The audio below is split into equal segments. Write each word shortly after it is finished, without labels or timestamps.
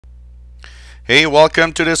Hey,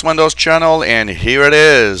 welcome to this Windows channel, and here it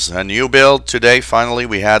is, a new build today. Finally,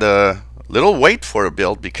 we had a little wait for a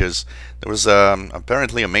build because there was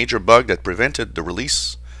apparently a major bug that prevented the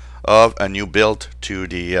release of a new build to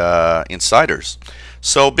the insiders.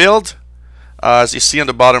 So build, as you see on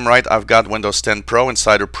the bottom right, I've got Windows 10 Pro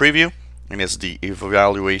Insider Preview, and it's the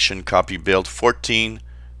evaluation copy build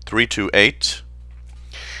 14328.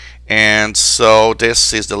 And so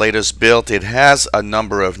this is the latest build. It has a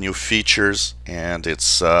number of new features and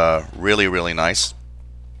it's really nice.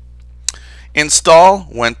 Install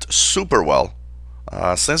went super well.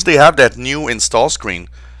 Since they have that new install screen,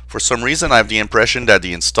 for some reason I have the impression that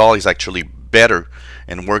the install is actually better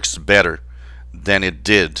and works better than it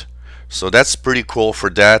did. So that's pretty cool for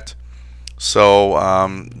that. So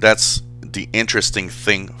that's the interesting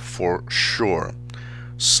thing for sure.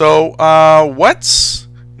 So what's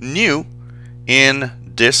new in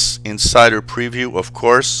this insider preview? Of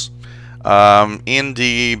course, in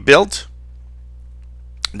the build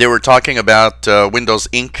they were talking about Windows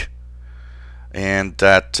Ink, and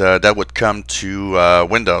that would come to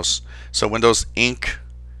Windows. So Windows Ink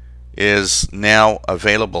is now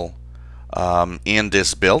available in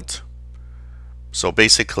this build. So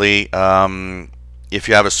basically, if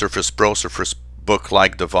you have a Surface Pro, Surface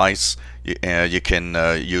Book-like device, you can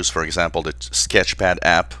use, for example, the Sketchpad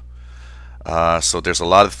app. So there's a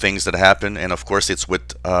lot of things that happen, and of course it's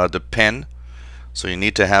with the pen. So you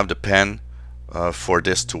need to have the pen for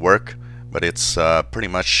this to work, but it's pretty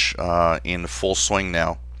much in full swing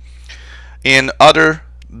now. In other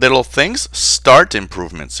little things, start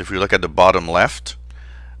improvements. If you look at the bottom left,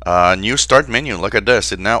 new start menu, look at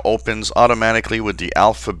this. It now opens automatically with the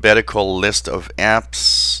alphabetical list of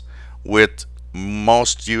apps with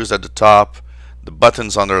most used at the top, the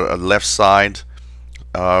buttons on the left side.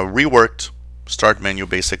 Reworked start menu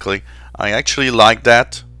basically. I actually like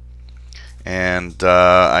that, and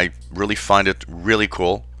I really find it really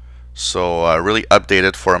cool. So really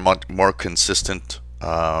updated for a much more consistent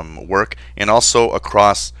work, and also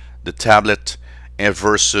across the tablet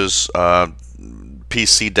versus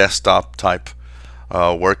PC desktop type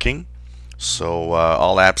working. So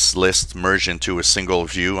all apps list merged into a single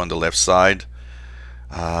view on the left side.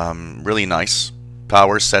 Really nice.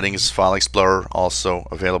 Power settings, File Explorer also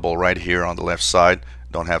available right here on the left side.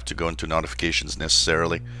 Don't have to go into notifications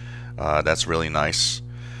necessarily. That's really nice.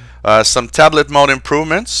 Some tablet mode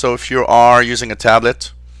improvements. So if you are using a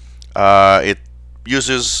tablet, it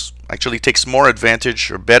actually takes more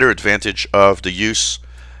advantage or better advantage of the use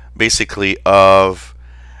basically of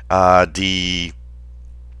the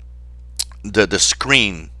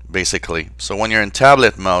screen basically. So when you're in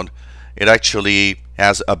tablet mode, it actually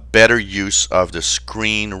has a better use of the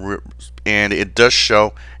screen, and it does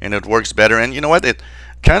show, and it works better. And you know what, it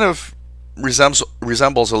kind of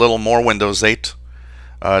resembles a little more Windows 8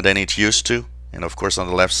 than it used to. And of course on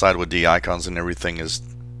the left side with the icons and everything is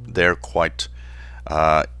there, quite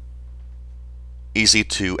easy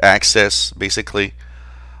to access basically.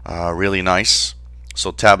 Really nice.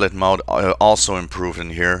 So tablet mode also improved in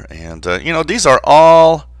here, and you know, these are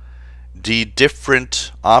all the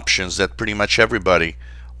different options that pretty much everybody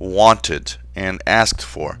wanted and asked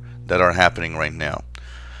for that are happening right now.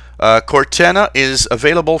 Cortana is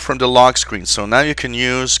available from the lock screen, so now you can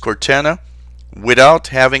use Cortana without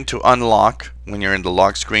having to unlock when you're in the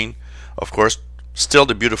lock screen. Of course, still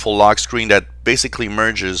the beautiful lock screen that basically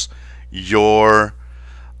merges your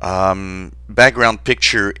background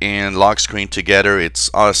picture and lock screen together.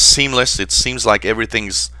 It's seamless. It seems like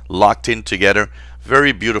everything's locked in together.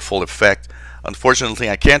 Very beautiful effect. Unfortunately,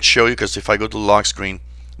 I can't show you because if I go to the lock screen,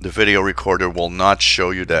 the video recorder will not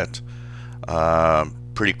show you that.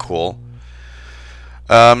 Pretty cool.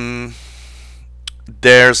 There's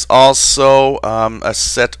also a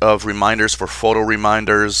set of reminders for photo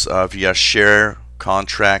reminders via Share,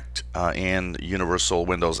 Contract, and Universal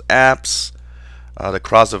Windows apps. The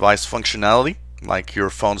cross-device functionality, like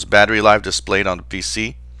your phone's battery life displayed on the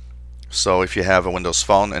PC. So if you have a Windows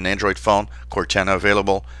phone, an Android phone, Cortana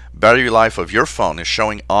available. Battery life of your phone is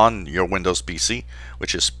showing on your Windows PC,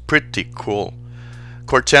 which is pretty cool.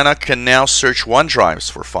 Cortana can now search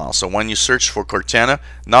OneDrives for files. So when you search for Cortana,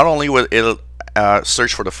 not only will it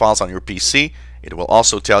search for the files on your PC, it will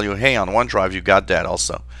also tell you, hey, on OneDrive you got that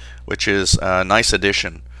also, which is a nice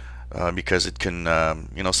addition because it can,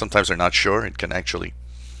 you know, sometimes they're not sure. It can actually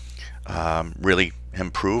really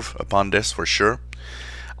improve upon this for sure.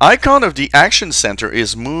 Icon of the Action Center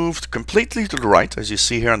is moved completely to the right, as you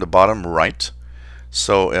see here on the bottom right.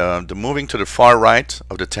 So the moving to the far right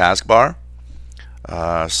of the taskbar.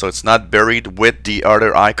 So it's not buried with the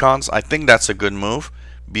other icons. I think that's a good move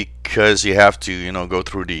because you have to, you know, go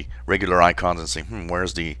through the regular icons and say,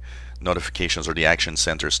 where's the notifications or the action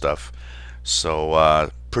center stuff.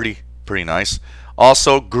 So pretty nice.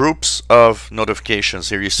 Also, groups of notifications.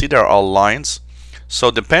 Here you see there are lines.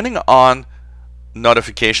 So depending on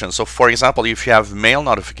notifications, so for example, if you have mail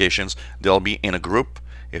notifications, they'll be in a group.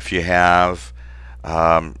 If you have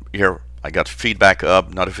here I got feedback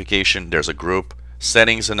hub notification, there's a group.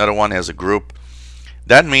 Settings, another one, has a group.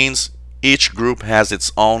 That means each group has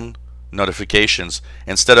its own notifications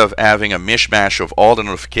instead of having a mishmash of all the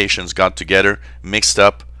notifications got together, mixed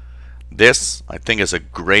up. This, I think, is a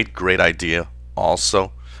great idea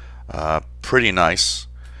also. Pretty nice.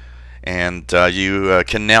 And you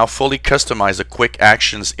can now fully customize a quick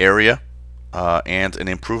actions area, and an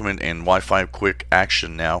improvement in Wi-Fi quick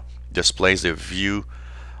action now displays the view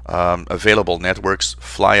available networks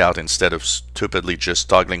fly out instead of stupidly just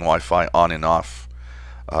toggling Wi-Fi on and off,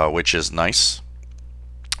 which is nice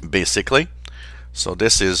basically. So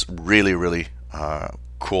this is really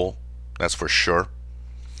cool, that's for sure.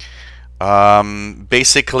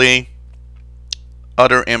 Basically,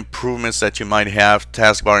 other improvements that you might have: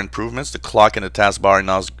 taskbar improvements. The clock in the taskbar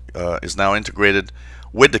now is now integrated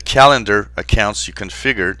with the calendar accounts you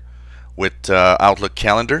configured with Outlook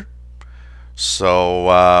Calendar.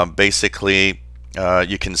 So basically,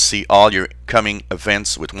 you can see all your coming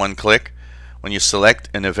events with one click. When you select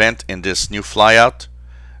an event in this new flyout,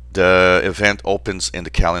 the event opens in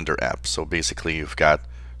the calendar app. So basically, you've got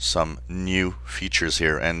some new features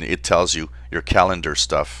here, and it tells you your calendar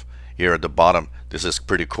stuff here at the bottom. This is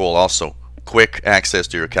pretty cool. Also, quick access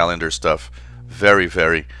to your calendar stuff.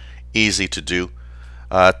 Very easy to do.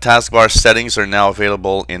 Taskbar settings are now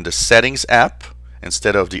available in the settings app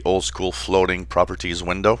instead of the old school floating properties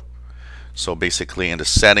window. So basically, in the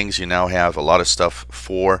settings, you now have a lot of stuff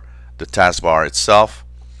for the taskbar itself.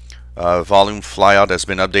 Volume flyout has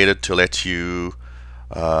been updated to let you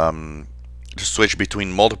switch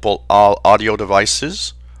between multiple audio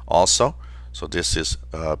devices also. So this is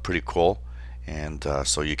pretty cool. And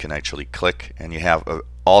so you can actually click and you have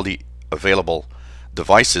all the available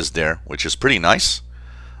devices there, which is pretty nice.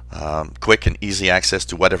 Quick and easy access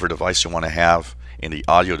to whatever device you want to have in the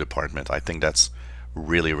audio department. I think that's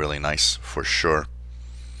really nice for sure.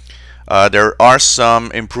 There are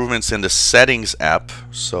some improvements in the settings app.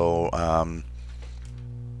 So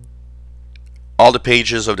all the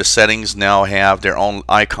pages of the settings now have their own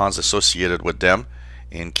icons associated with them,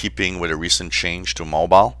 in keeping with a recent change to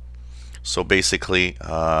mobile. So basically,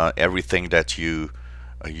 everything that you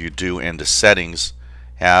do in the settings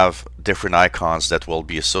have different icons that will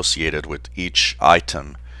be associated with each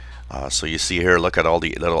item. So you see here, look at all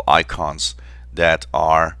the little icons that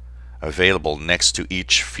are available next to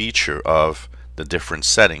each feature of the different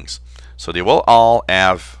settings. So they will all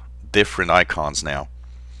have different icons now.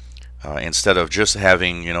 Instead of just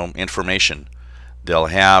having, you know, information, they'll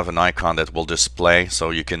have an icon that will display,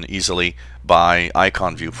 so you can easily, by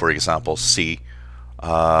icon view for example, see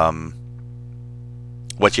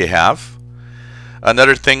what you have.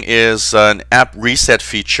 Another thing is an app reset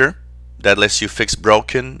feature that lets you fix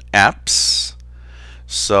broken apps.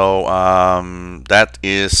 So that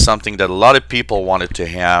is something that a lot of people wanted to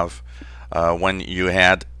have when you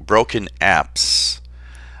had broken apps.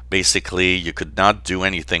 Basically, you could not do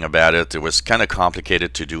anything about it. It was kind of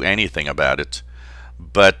complicated to do anything about it.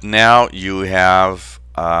 But now you have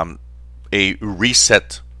a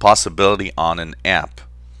reset possibility on an app.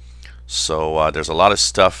 So there's a lot of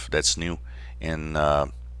stuff that's new in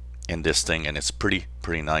this thing, and it's pretty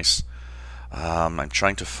nice. I'm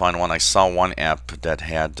trying to find one. I saw one app that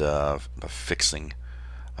had a fixing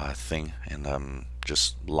thing, and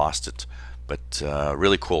just lost it. But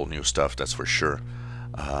really cool new stuff, that's for sure.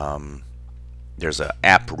 There's an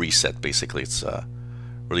app reset. Basically, it's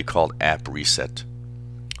really called app reset.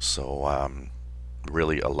 So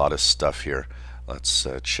really a lot of stuff here. Let's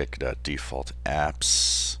check the default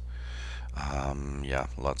apps. Yeah,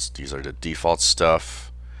 these are the default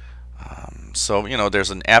stuff. So you know,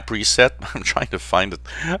 there's an app reset. I'm trying to find it.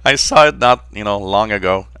 I saw it not, you know, long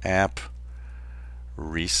ago. App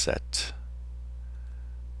reset.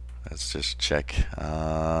 Let's just check.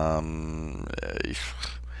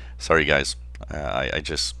 Sorry guys, I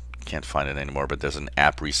just can't find it anymore, but there's an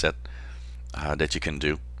app reset that you can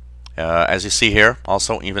do. As you see here,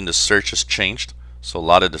 also even the search has changed, so a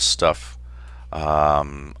lot of the stuff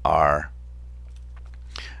are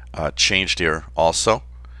changed here also,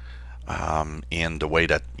 in the way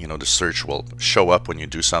that, you know, the search will show up when you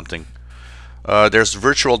do something. There's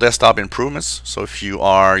virtual desktop improvements. So if you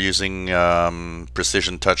are using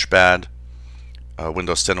precision touchpad,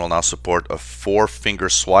 Windows 10 will now support a 4-finger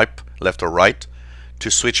swipe left or right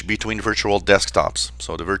to switch between virtual desktops.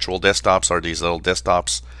 So the virtual desktops are these little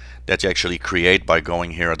desktops that you actually create by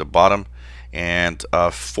going here at the bottom, and a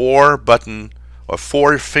 4-button or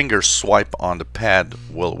 4-finger swipe on the pad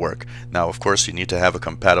will work. Now, of course, you need to have a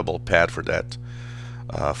compatible pad for that,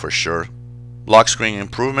 for sure. Lock screen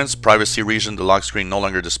improvements, privacy reason, the lock screen no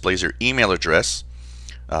longer displays your email address.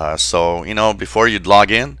 So, you know, before you'd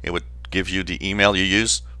log in, it would give you the email you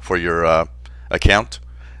use for your account.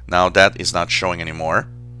 Now that is not showing anymore.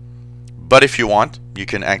 But if you want, you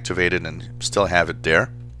can activate it and still have it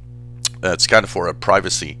there. It's kind of for a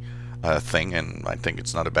privacy thing, and I think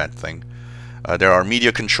it's not a bad thing. There are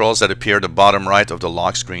media controls that appear at the bottom right of the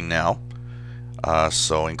lock screen now.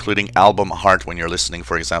 So including album art when you're listening,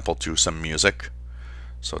 for example, to some music.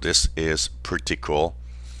 So this is pretty cool.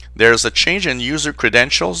 There's a change in user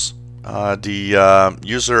credentials. The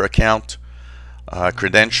user account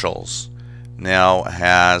credentials now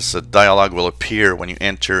has a dialog will appear when you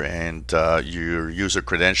enter, and your user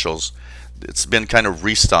credentials. It's been kind of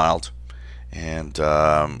restyled, and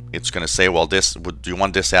it's going to say, well, do you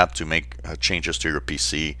want this app to make changes to your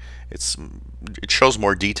PC? It shows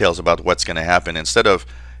more details about what's going to happen. Instead of,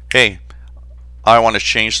 hey, I want to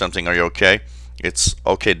change something, are you okay? It's,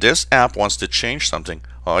 okay, this app wants to change something,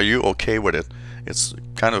 are you okay with it? It's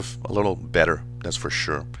kind of a little better, that's for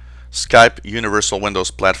sure. Skype Universal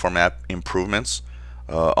Windows Platform app improvements,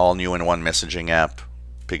 all new in one messaging app,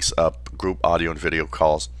 picks up group audio and video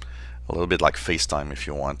calls, a little bit like FaceTime if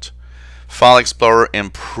you want. File Explorer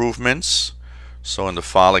improvements. So in the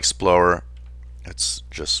File Explorer, let's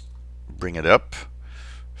just bring it up.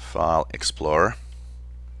 File Explorer.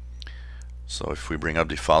 So if we bring up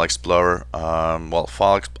the File Explorer, well,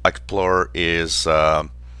 File Explorer is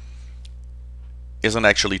isn't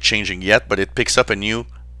actually changing yet, but it picks up a new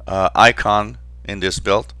icon in this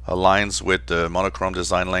build, aligns with the monochrome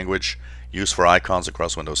design language used for icons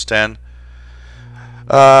across Windows 10.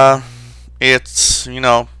 It's, you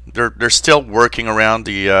know, they're still working around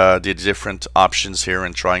the different options here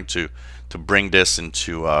and trying to bring this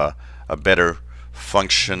into a better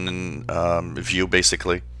function view,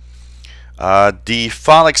 basically. The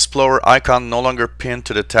File Explorer icon no longer pinned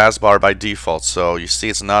to the taskbar by default, so you see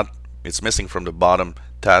it's missing from the bottom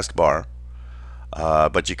taskbar.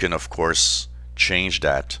 But you can, of course, change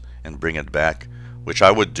that and bring it back, which I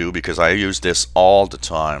would do because I use this all the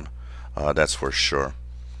time. That's for sure.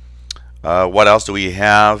 What else do we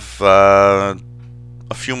have? A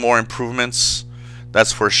few more improvements,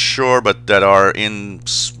 that's for sure, but that are in,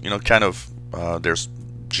 you know, kind of, there's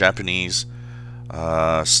Japanese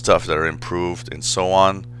stuff that are improved and so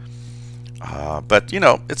on. But, you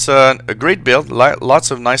know, it's a great build,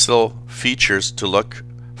 lots of nice little features to look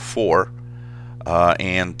for.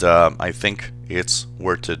 And I think it's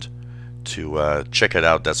worth it to check it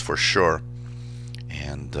out, that's for sure.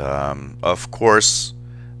 And of course,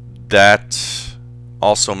 that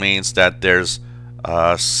also means that there's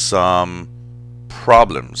some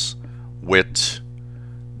problems with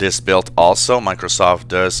this build also. Microsoft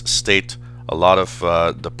does state a lot of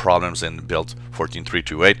the problems in build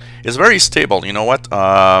 14.328. It's very stable, you know what?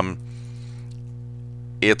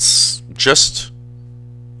 It's just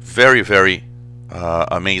very, very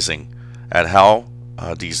amazing at how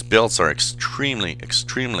these builds are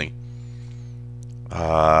extremely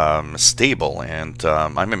stable, and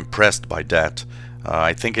I'm impressed by that.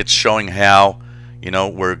 I think it's showing how, you know,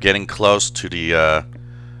 we're getting close to the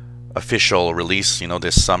official release, you know,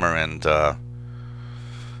 this summer, and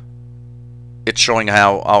it's showing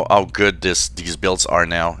how good these builds are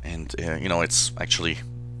now, and you know, it's actually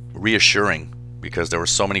reassuring because there were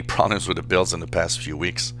so many problems with the builds in the past few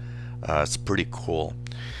weeks. It's pretty cool.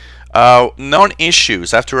 Known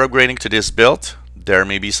issues after upgrading to this build. There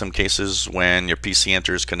may be some cases when your PC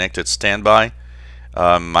enters connected standby,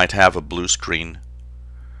 might have a blue screen.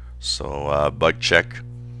 So bug check.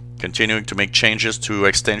 Continuing to make changes to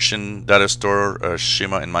extension data store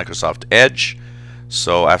Shima and Microsoft Edge.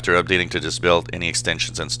 So after updating to this build, any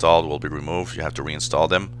extensions installed will be removed. You have to reinstall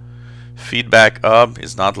them. Feedback hub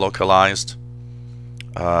is not localized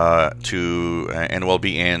and will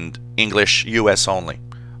be in English US only.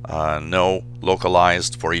 No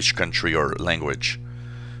localized for each country or language.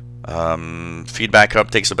 Feedback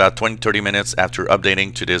hub takes about 20-30 minutes after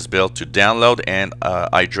updating to this build to download and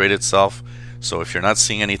hydrate itself. So if you're not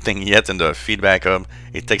seeing anything yet in the feedback hub,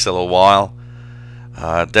 it takes a little while.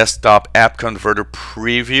 Desktop app converter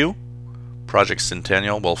preview. Project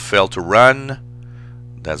Centennial will fail to run.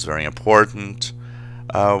 That's very important.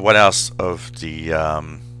 What else of the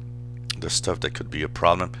stuff that could be a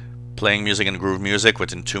problem? Playing music in Groove Music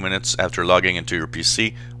within 2 minutes after logging into your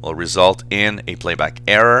PC will result in a playback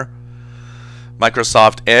error.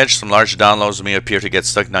 Microsoft Edge, some large downloads may appear to get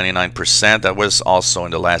stuck 99%. That was also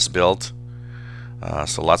in the last build.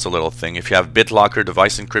 So lots of little things. If you have BitLocker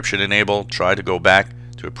device encryption enabled, try to go back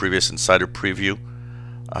to a previous insider preview.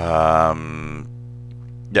 The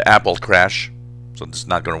app will crash, so it's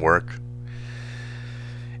not going to work.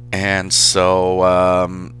 And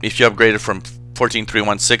so if you upgraded from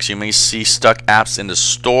 14.3.1.6, you may see stuck apps in the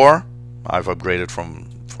store. I've upgraded from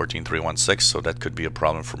 14.3.1.6, so that could be a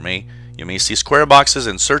problem for me. You may see square boxes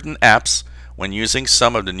in certain apps when using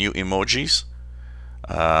some of the new emojis.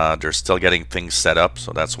 They're still getting things set up,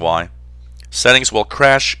 so that's why. Settings will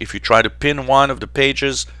crash if you try to pin one of the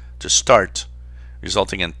pages to start,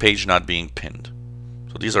 resulting in page not being pinned.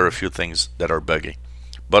 So these are a few things that are buggy.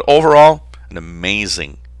 But overall, an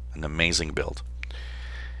amazing build.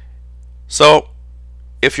 So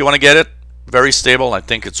if you want to get it, very stable. I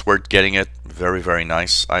think it's worth getting it. Very, very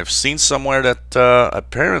nice. I've seen somewhere that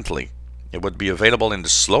apparently it would be available in the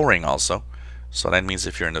slow ring also. So that means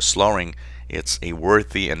if you're in the slow ring, it's a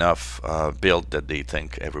worthy enough build that they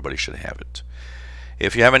think everybody should have it.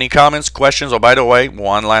 If you have any comments, questions, oh, by the way,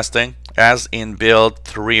 one last thing. As in build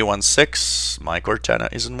 3.1.6, my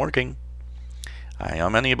Cortana isn't working. I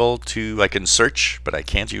am unable to, I can search, but I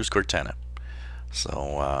can't use Cortana.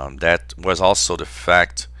 So that was also the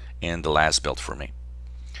fact in the last build for me.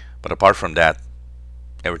 But apart from that,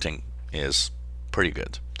 everything is pretty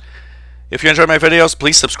good. If you enjoy my videos,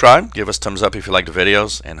 please subscribe. Give us thumbs up if you like the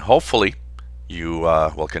videos. And hopefully you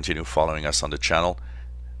will continue following us on the channel.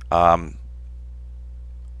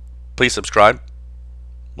 Please subscribe.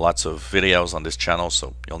 Lots of videos on this channel,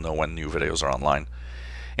 so you'll know when new videos are online.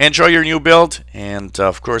 Enjoy your new build, and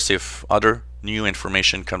of course if other new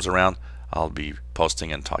information comes around, I'll be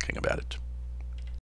posting and talking about it.